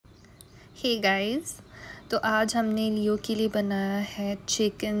Hey guys, तो आज हमने लियो के लिए बनाया है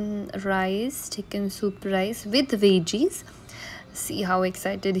chicken soup rice with veggies. See how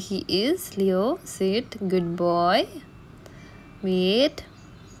excited he is. Leo, seat. Good boy. Wait.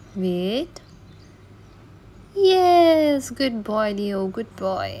 Yes, good boy Leo, good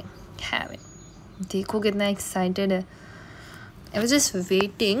boy. Have it. देखो कितना एक्साइटेड है. I was just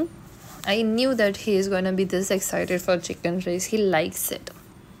waiting. I knew that he is gonna be this excited for chicken rice. He likes it.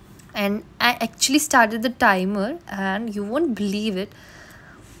 And I actually started the timer and you won't believe it.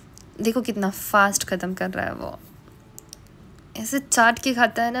 देखो कितना fast ख़त्म कर रहा है वो. ऐसे चाट के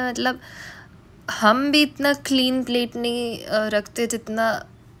खाता है ना. मतलब हम भी इतना क्लीन प्लेट नहीं रखते जितना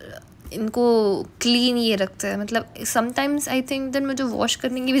इनको क्लीन ये रखते हैं. मतलब समटाइम्स आई थिंक दैट मुझे वॉश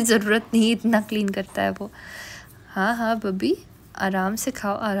करने की भी ज़रूरत नहीं, इतना क्लीन करता है वो. हाँ बब्बी, आराम से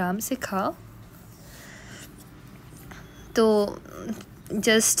खाओ. तो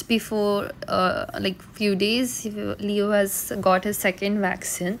just before like few days, Leo has got his second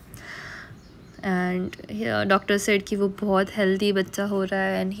vaccine and doctor said कि वो बहुत healthy बच्चा हो रहा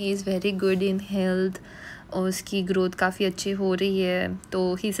है and he is very good in health और उसकी growth काफ़ी अच्छी हो रही है. तो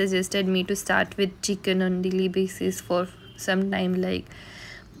he suggested me to start with chicken on daily basis for some time like.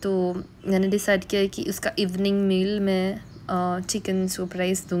 तो मैंने डिसाइड किया कि उसका इवनिंग मील में चिकन सूप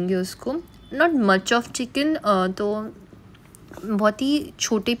राइस दूँगी उसको. नॉट मच ऑफ चिकन, तो बहुत ही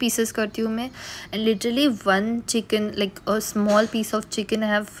छोटे पीसेस करती हूँ मैं. And literally one chicken like a small piece of chicken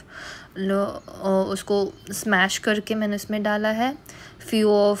have उसको स्मैश करके मैंने उसमें डाला है. फ्यू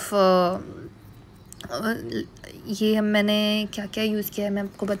ऑफ ये मैंने क्या क्या यूज़ किया है मैं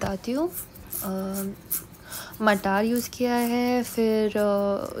आपको बताती हूँ. मटार यूज़ किया है, फिर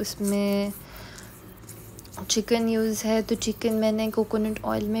उसमें चिकन यूज़ है. तो चिकन मैंने कोकोनट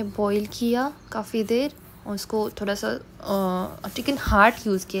ऑयल में बॉईल किया काफ़ी देर. उसको थोड़ा सा चिकन हार्ट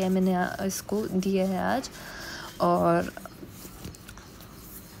यूज़ किया है मैंने, इसको दिया है आज. और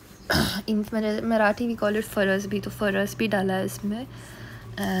इन मराठी वी कॉल इट फरस भी, तो फरस भी डाला है इसमें.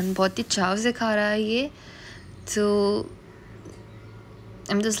 एंड बहुत ही चाव से खा रहा है ये. तो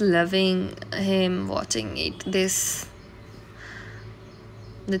I am just loving him watching it this.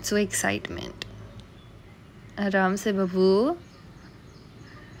 That's so excitement. आराम से बबू.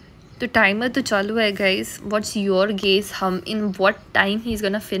 तो टाइमर तो चालू है गाइस. व्हाट्स योर गेस हम in what time he is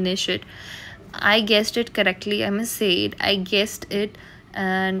gonna finish it. I guessed it correctly. I must say it, I guessed it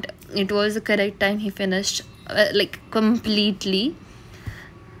and it was the correct time he finished like completely.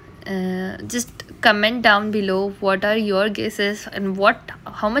 Just comment down below what are your guesses and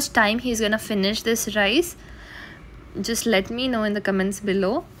how much time he is gonna finish this rice. Just let me know in the comments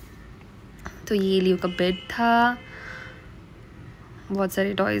below. तो ये लियो का bed था. बहुत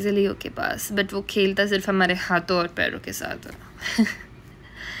सारे toys है लियो के पास, but वो खेलता सिर्फ हमारे हाथों और पैरों के साथ है.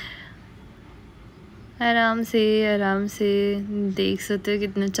 आराम से देख सकते हो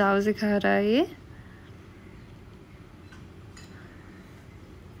कितने चाव से खा रहा है ये.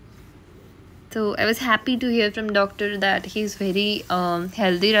 तो I was happy to here from doctor that he is very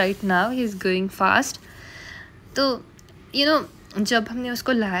healthy right now. He is going fast. तो यू नो जब हमने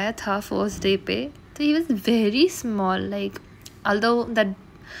उसको लाया था फर्स्ट डे पे, तो he was very small. Like although that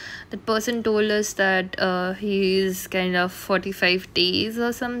person told us that he is kind of 45 days or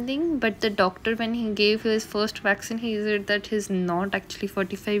something, but the doctor when he gave his first vaccine he said that he's not actually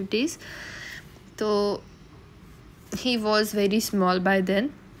 45 days. So he was very small by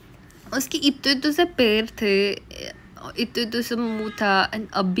then. उसके इतने से पैर थे, इतने से मुँह था. And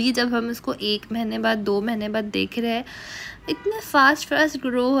अभी जब हम उसको 1 महीने बाद 2 महीने बाद देख रहे हैं, इतने फास्ट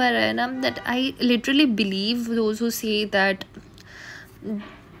ग्रो हो रहा है ना, that I literally believe those who say that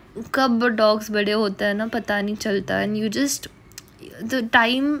कब डॉग्स बड़े होता है ना पता नहीं चलता. And you just the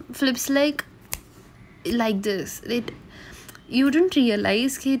time flips like this. It you don't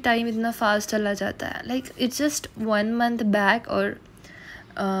realise कि टाइम इतना फास्ट चला जाता है. Like it's just 1 month back. और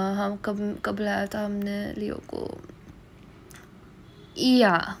हम कब लाया था हमने लियो को,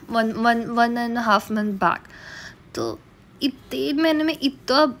 या 1.5 month बैक. तो इतने महीने में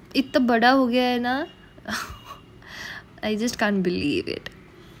इतना बड़ा हो गया है ना. I just can't believe it.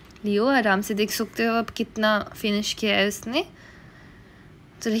 लियो आराम से देख सकते हो अब कितना फिनिश किया है उसने.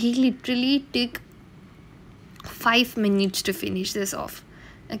 तो ही literally take 5 minutes to finish this of.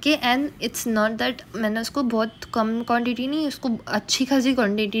 Okay. And it's not that मैंने उसको बहुत कम क्वांटिटी नहीं, उसको अच्छी खासी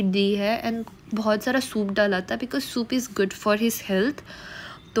क्वांटिटी दी है. एंड बहुत सारा सूप डाला था because soup is good for his health.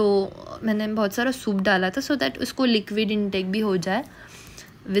 तो मैंने बहुत सारा सूप डाला था सो दैट उसको लिक्विड इनटेक भी हो जाए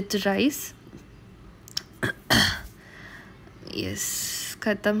विथ राइस. यस,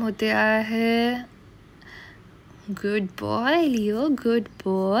 ख़त्म होते आया है. गुड बॉय लियो, गुड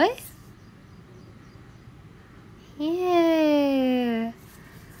बॉय. ये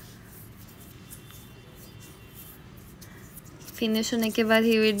फिनिश होने के बाद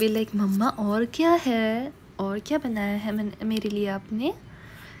ही विल बी लाइक मम्मा और क्या है, और क्या बनाया है मैंने मेरे लिए आपने?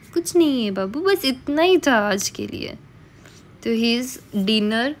 कुछ नहीं है बाबू, बस इतना ही था आज के लिए। तो his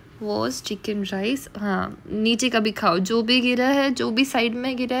dinner was chicken rice. हाँ, नीचे का भी खाओ, जो भी गिरा है, जो भी साइड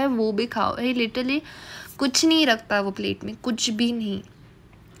में गिरा है वो भी खाओ। हे लिटरली कुछ नहीं रखता वो प्लेट में, कुछ भी नहीं।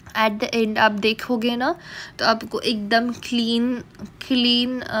 एट द एंड आप देखोगे ना तो आपको एकदम क्लीन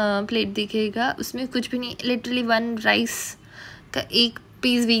प्लेट दिखेगा, उसमें कुछ भी नहीं, लिटरली 1 राइस का एक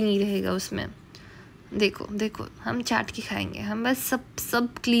पीस भी नहीं रहेगा उसमें। देखो देखो, हम चाट के खाएंगे, हम बस सब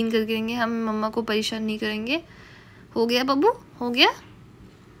क्लीन करके देंगे, हम मम्मा को परेशान नहीं करेंगे। हो गया बाबू, हो गया?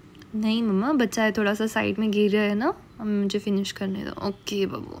 नहीं मम्मा, बच्चा है, थोड़ा सा साइड में गिर रहा है ना, अब मुझे फिनिश करने दो। ओके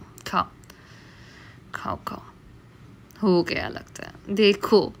बाबू, खाओ खाओ खाओ, हो गया लगता है।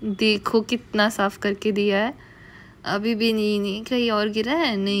 देखो देखो कितना साफ करके दिया है। अभी भी नहीं कहीं और गिरा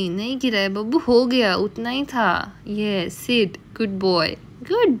है? नहीं गिरा है बाबू, हो गया, उतना ही था। Yes, seat, good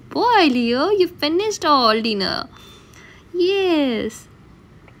boy Leo, you finished all dinner. Yes.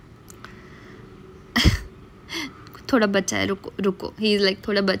 थोड़ा बचा है, रुको ही इज़ लाइक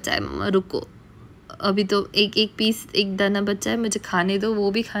थोड़ा बचा है मम्मा, रुको, अभी तो एक पीस, एक दाना बचा है, मुझे खाने दो,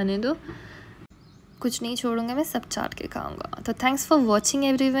 वो भी खाने दो। कुछ नहीं छोड़ूंगा, मैं सब चाट के खाऊंगा। तो thanks for watching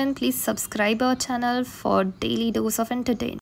everyone, please subscribe our channel for daily dose of entertainment.